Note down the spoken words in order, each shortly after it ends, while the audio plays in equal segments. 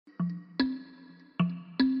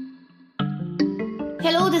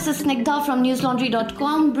Hello, this is Snigdha from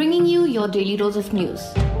newslaundry.com bringing you your daily dose of news.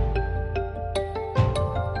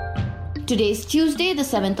 Today is Tuesday, the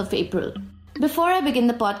 7th of April. Before I begin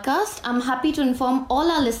the podcast, I'm happy to inform all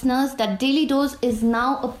our listeners that Daily Dose is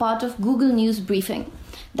now a part of Google News Briefing.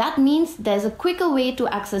 That means there's a quicker way to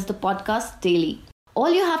access the podcast daily.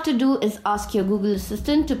 All you have to do is ask your Google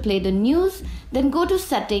Assistant to play the news, then go to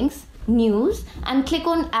Settings, News, and click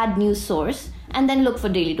on Add News Source, and then look for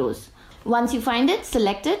Daily Dose. Once you find it,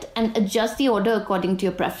 select it and adjust the order according to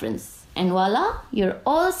your preference. And voila, you're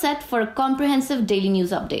all set for a comprehensive daily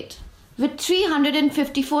news update. With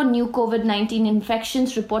 354 new COVID-19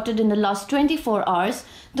 infections reported in the last 24 hours,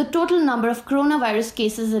 the total number of coronavirus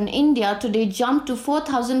cases in India today jumped to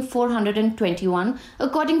 4,421,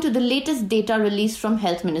 according to the latest data released from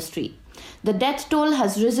Health Ministry. The death toll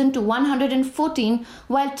has risen to 114,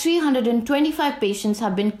 while 325 patients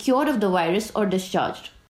have been cured of the virus or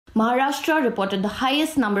discharged. Maharashtra reported the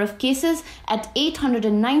highest number of cases at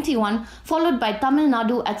 891, followed by Tamil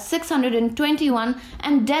Nadu at 621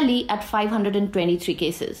 and Delhi at 523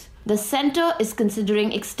 cases. The centre is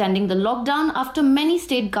considering extending the lockdown after many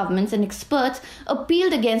state governments and experts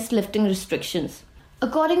appealed against lifting restrictions.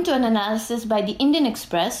 According to an analysis by the Indian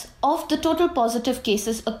Express, of the total positive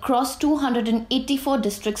cases across 284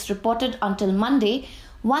 districts reported until Monday,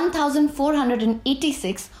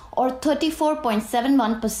 1,486 or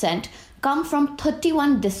 34.71% come from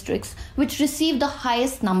 31 districts which receive the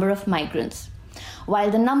highest number of migrants.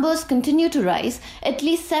 While the numbers continue to rise, at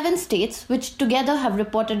least 7 states, which together have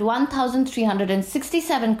reported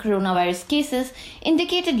 1,367 coronavirus cases,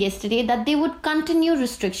 indicated yesterday that they would continue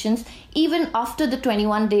restrictions even after the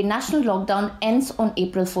 21-day national lockdown ends on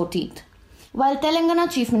April 14th. While Telangana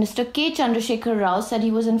Chief Minister K. Chandrasekhar Rao said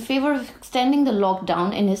he was in favor of extending the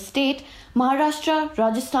lockdown in his state, Maharashtra,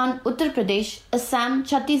 Rajasthan, Uttar Pradesh, Assam,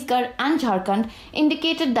 Chhattisgarh and Jharkhand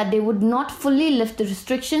indicated that they would not fully lift the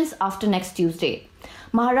restrictions after next Tuesday.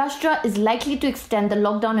 Maharashtra is likely to extend the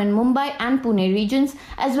lockdown in Mumbai and Pune regions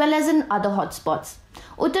as well as in other hotspots.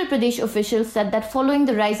 Uttar Pradesh officials said that following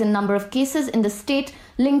the rise in number of cases in the state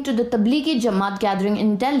linked to the Tablighi Jamaat gathering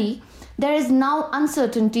in Delhi, there is now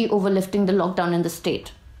uncertainty over lifting the lockdown in the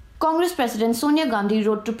state. Congress President Sonia Gandhi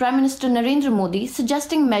wrote to Prime Minister Narendra Modi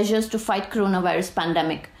suggesting measures to fight coronavirus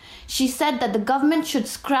pandemic. She said that the government should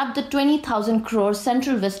scrap the 20,000 crore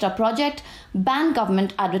Central Vista project, ban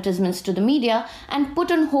government advertisements to the media, and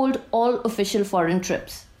put on hold all official foreign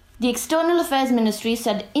trips. The External Affairs Ministry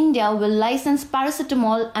said India will license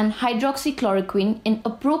paracetamol and hydroxychloroquine in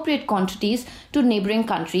appropriate quantities to neighbouring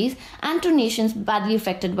countries and to nations badly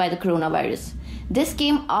affected by the coronavirus. This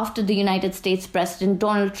came after the United States President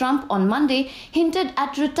Donald Trump on Monday hinted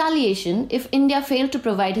at retaliation if India failed to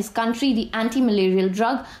provide his country the anti-malarial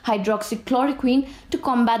drug hydroxychloroquine to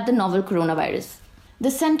combat the novel coronavirus. The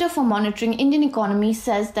Centre for Monitoring Indian Economy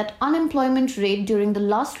says that unemployment rate during the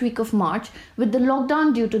last week of March, with the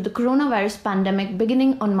lockdown due to the coronavirus pandemic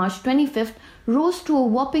beginning on March 25th, rose to a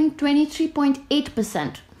whopping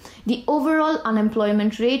 23.8%. The overall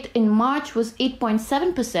unemployment rate in March was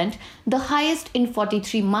 8.7%, the highest in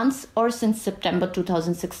 43 months or since September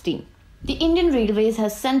 2016. The Indian Railways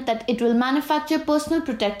has said that it will manufacture personal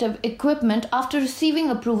protective equipment after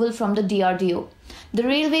receiving approval from the DRDO. The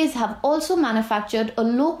Railways have also manufactured a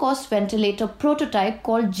low-cost ventilator prototype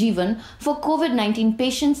called Jeevan for COVID-19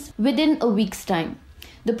 patients within a week's time.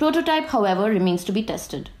 The prototype, however, remains to be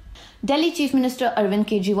tested. Delhi Chief Minister Arvind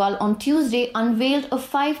Kejriwal on Tuesday unveiled a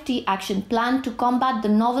 5T action plan to combat the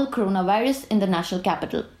novel coronavirus in the national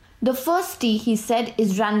capital. The first T, he said,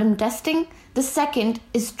 is random testing, the second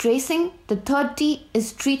is tracing, the third T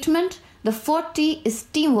is treatment, the fourth T is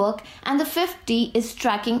teamwork, and the fifth T is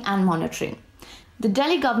tracking and monitoring. The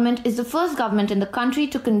Delhi government is the first government in the country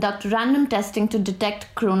to conduct random testing to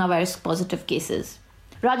detect coronavirus positive cases.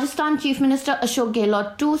 Rajasthan Chief Minister Ashok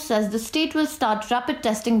Gehlot too says the state will start rapid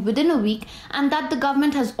testing within a week and that the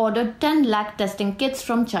government has ordered 10 lakh testing kits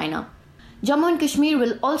from China. Jammu and Kashmir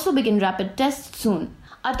will also begin rapid tests soon.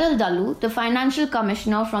 Atal Dalu, the Financial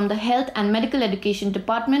Commissioner from the Health and Medical Education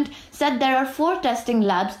Department, said there are 4 testing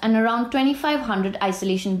labs and around 2,500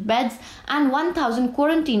 isolation beds and 1,000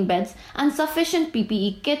 quarantine beds and sufficient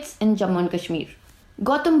PPE kits in Jammu and Kashmir.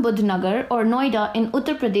 Gautam Budh Nagar or Noida in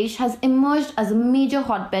Uttar Pradesh has emerged as a major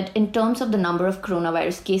hotbed in terms of the number of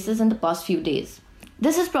coronavirus cases in the past few days.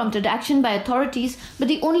 This has prompted action by authorities, but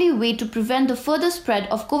the only way to prevent the further spread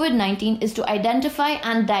of COVID-19 is to identify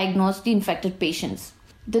and diagnose the infected patients.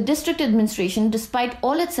 The district administration, despite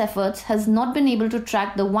all its efforts, has not been able to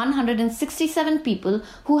track the 167 people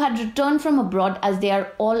who had returned from abroad as they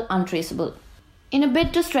are all untraceable. In a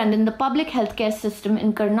bid to strengthen the public healthcare system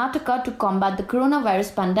in Karnataka to combat the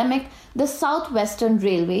coronavirus pandemic, the South Western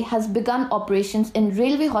Railway has begun operations in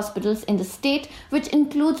railway hospitals in the state, which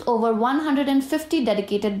includes over 150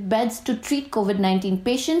 dedicated beds to treat COVID-19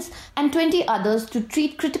 patients and 20 others to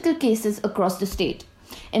treat critical cases across the state.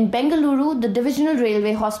 In Bengaluru, the Divisional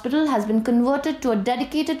Railway Hospital has been converted to a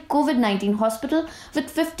dedicated COVID-19 hospital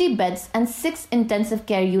with 50 beds and 6 intensive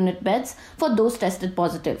care unit beds for those tested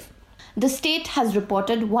positive. The state has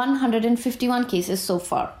reported 151 cases so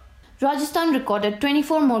far. Rajasthan recorded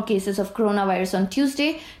 24 more cases of coronavirus on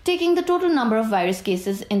Tuesday, taking the total number of virus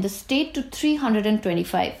cases in the state to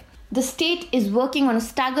 325. The state is working on a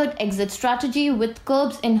staggered exit strategy with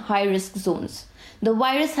curbs in high-risk zones. The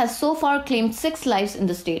virus has so far claimed 6 lives in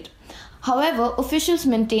the state. However, officials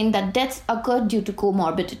maintain that deaths occurred due to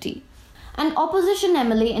comorbidity. An opposition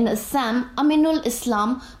MLA in Assam, Aminul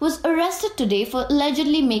Islam, was arrested today for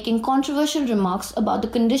allegedly making controversial remarks about the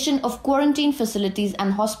condition of quarantine facilities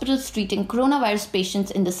and hospitals treating coronavirus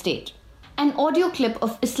patients in the state. An audio clip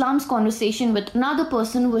of Islam's conversation with another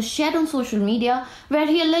person was shared on social media, where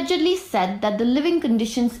he allegedly said that the living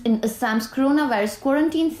conditions in Assam's coronavirus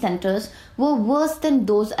quarantine centers were worse than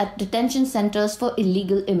those at detention centers for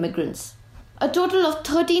illegal immigrants. A total of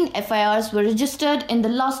 13 FIRs were registered in the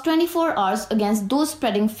last 24 hours against those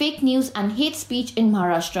spreading fake news and hate speech in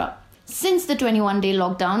Maharashtra. Since the 21-day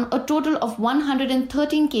lockdown, a total of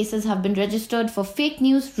 113 cases have been registered for fake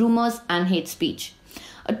news, rumors, and hate speech.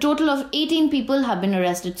 A total of 18 people have been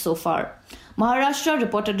arrested so far. Maharashtra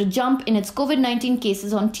reported a jump in its COVID-19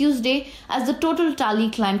 cases on Tuesday as the total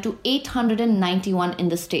tally climbed to 891 in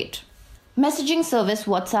the state. Messaging service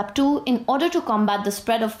WhatsApp 2, in order to combat the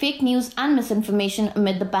spread of fake news and misinformation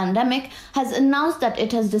amid the pandemic, has announced that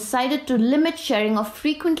it has decided to limit sharing of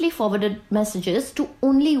frequently forwarded messages to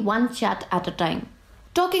only one chat at a time.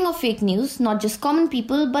 Talking of fake news, not just common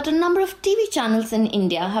people but a number of TV channels in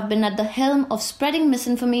India have been at the helm of spreading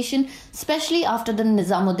misinformation, especially after the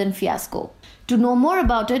Nizamuddin fiasco. To know more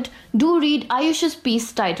about it, do read Ayush's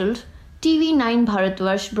piece titled TV9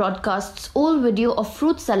 Bharatvarsh broadcasts old video of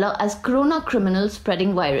fruit seller as corona criminal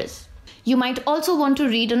spreading virus. You might also want to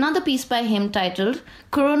read another piece by him titled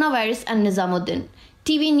Coronavirus and Nizamuddin.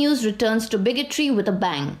 TV news returns to bigotry with a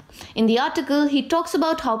bang. In the article, he talks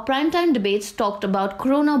about how primetime debates talked about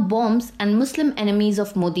corona bombs and Muslim enemies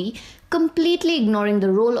of Modi, completely ignoring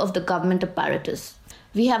the role of the government apparatus.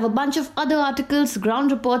 We have a bunch of other articles,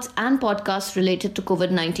 ground reports, and podcasts related to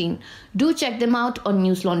COVID-19. Do check them out on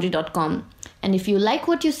newslaundry.com. And if you like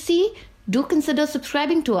what you see, do consider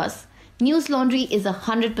subscribing to us. News Laundry is a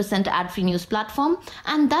 100% ad-free news platform,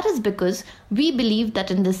 and that is because we believe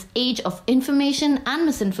that in this age of information and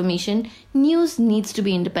misinformation, news needs to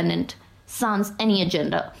be independent. Sans any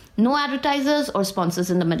agenda. No advertisers or sponsors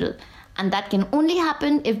in the middle. And that can only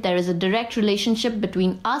happen if there is a direct relationship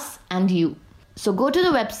between us and you. So go to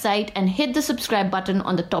the website and hit the subscribe button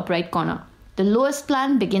on the top right corner. The lowest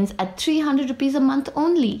plan begins at 300 rupees a month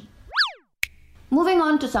only. Moving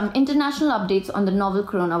on to some international updates on the novel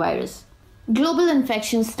coronavirus. Global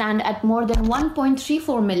infections stand at more than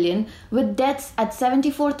 1.34 million, with deaths at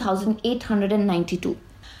 74,892.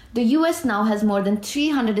 The US now has more than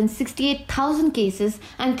 368,000 cases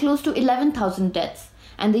and close to 11,000 deaths.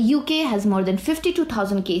 And the UK has more than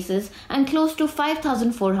 52,000 cases and close to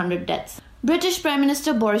 5,400 deaths. British Prime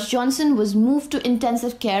Minister Boris Johnson was moved to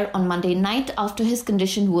intensive care on Monday night after his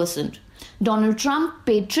condition worsened. Donald Trump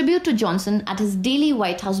paid tribute to Johnson at his daily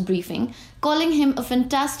White House briefing, calling him a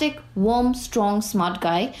fantastic, warm, strong, smart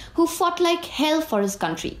guy who fought like hell for his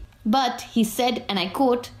country. But, he said, and I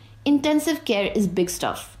quote, "Intensive care is big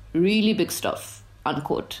stuff, really big stuff,"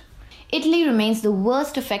 unquote. Italy remains the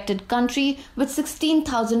worst affected country with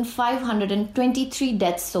 16,523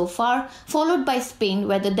 deaths so far, followed by Spain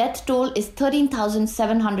where the death toll is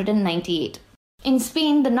 13,798. In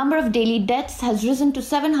Spain, the number of daily deaths has risen to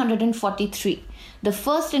 743, the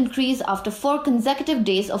first increase after 4 consecutive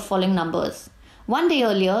days of falling numbers. One day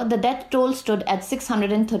earlier, the death toll stood at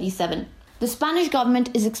 637. The Spanish government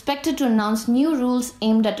is expected to announce new rules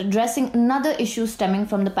aimed at addressing another issue stemming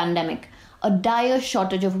from the pandemic: a dire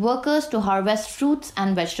shortage of workers to harvest fruits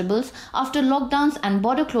and vegetables after lockdowns and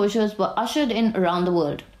border closures were ushered in around the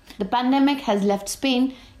world. The pandemic has left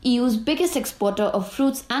Spain, EU's biggest exporter of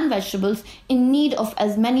fruits and vegetables, in need of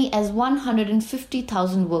as many as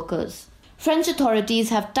 150,000 workers. French authorities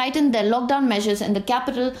have tightened their lockdown measures in the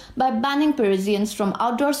capital by banning Parisians from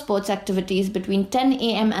outdoor sports activities between 10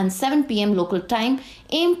 a.m. and 7 p.m. local time,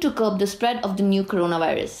 aimed to curb the spread of the new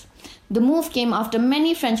coronavirus. The move came after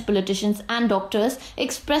many French politicians and doctors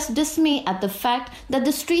expressed dismay at the fact that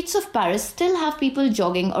the streets of Paris still have people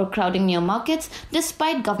jogging or crowding near markets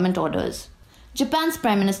despite government orders. Japan's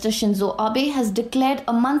Prime Minister Shinzo Abe has declared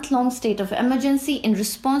a month-long state of emergency in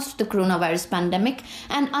response to the coronavirus pandemic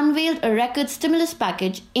and unveiled a record stimulus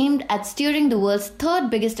package aimed at steering the world's third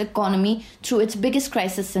biggest economy through its biggest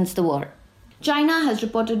crisis since the war. China has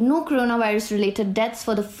reported no coronavirus-related deaths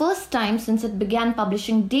for the first time since it began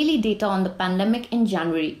publishing daily data on the pandemic in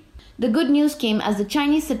January. The good news came as the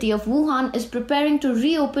Chinese city of Wuhan is preparing to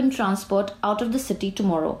reopen transport out of the city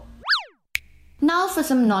tomorrow. Now for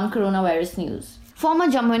some non-coronavirus news. Former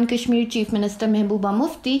Jammu and Kashmir Chief Minister Mehbooba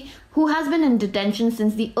Mufti, who has been in detention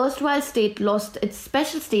since the erstwhile state lost its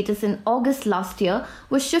special status in August last year,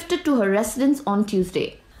 was shifted to her residence on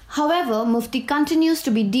Tuesday. However, Mufti continues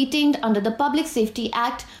to be detained under the Public Safety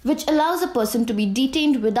Act, which allows a person to be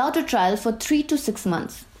detained without a trial for 3 to 6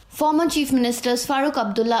 months. Former Chief Ministers Farooq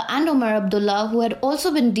Abdullah and Omar Abdullah, who had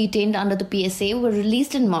also been detained under the PSA, were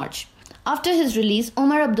released in March. After his release,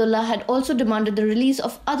 Omar Abdullah had also demanded the release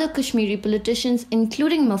of other Kashmiri politicians,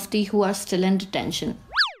 including Mufti, who are still in detention.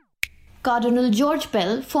 Cardinal George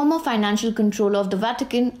Pell, former financial controller of the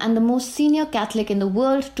Vatican and the most senior Catholic in the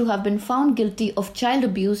world to have been found guilty of child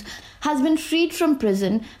abuse, has been freed from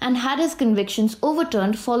prison and had his convictions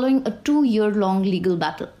overturned following a 2-year-long legal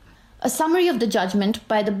battle. A summary of the judgment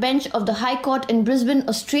by the bench of the High Court in Brisbane,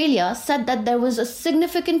 Australia, said that there was a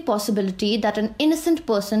significant possibility that an innocent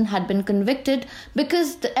person had been convicted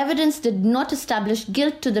because the evidence did not establish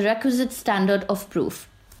guilt to the requisite standard of proof.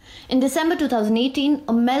 In December 2018,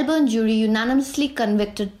 a Melbourne jury unanimously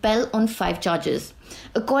convicted Pell on 5 charges.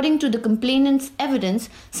 According to the complainant's evidence,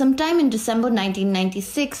 sometime in December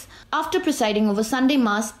 1996, after presiding over Sunday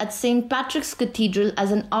Mass at St. Patrick's Cathedral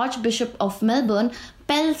as an Archbishop of Melbourne,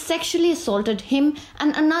 Pell sexually assaulted him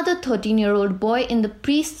and another 13-year-old boy in the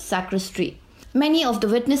priest's sacristy. Many of the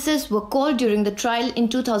witnesses were called during the trial in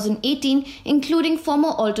 2018, including former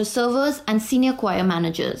altar servers and senior choir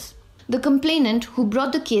managers. The complainant, who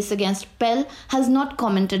brought the case against Pell, has not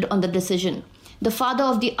commented on the decision. The father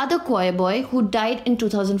of the other choir boy, who died in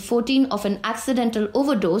 2014 of an accidental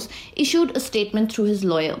overdose, issued a statement through his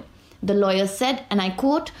lawyer. The lawyer said, and I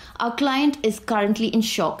quote, "Our client is currently in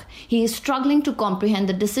shock. He is struggling to comprehend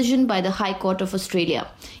the decision by the High Court of Australia.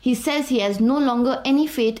 He says he has no longer any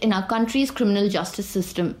faith in our country's criminal justice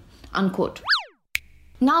system." Unquote.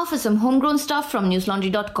 Now for some homegrown stuff from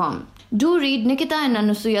newslaundry.com. Do read Nikita and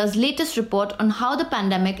Anusuya's latest report on how the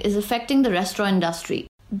pandemic is affecting the restaurant industry.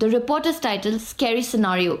 The report is titled Scary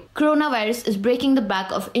Scenario: Coronavirus is Breaking the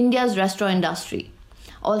Back of India's Restaurant Industry.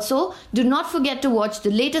 Also, do not forget to watch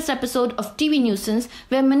the latest episode of TV Nuisance,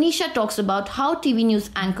 where Manisha talks about how TV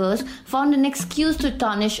news anchors found an excuse to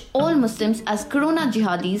tarnish all Muslims as Corona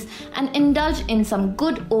jihadis and indulge in some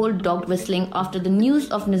good old dog whistling after the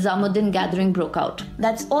news of Nizamuddin gathering broke out.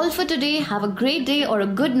 That's all for today. Have a great day or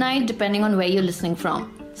a good night depending on where you're listening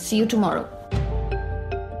from. See you tomorrow.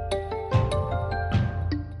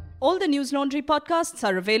 All the News Laundry podcasts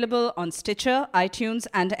are available on Stitcher, iTunes,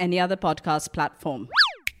 and any other podcast platform.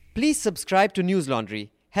 Please subscribe to News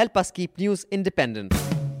Laundry. Help us keep news independent.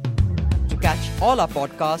 To catch all our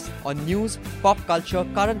podcasts on news, pop culture,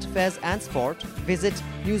 current affairs, and sport, visit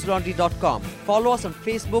newslaundry.com. Follow us on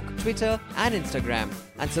Facebook, Twitter, and Instagram,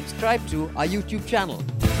 and subscribe to our YouTube channel.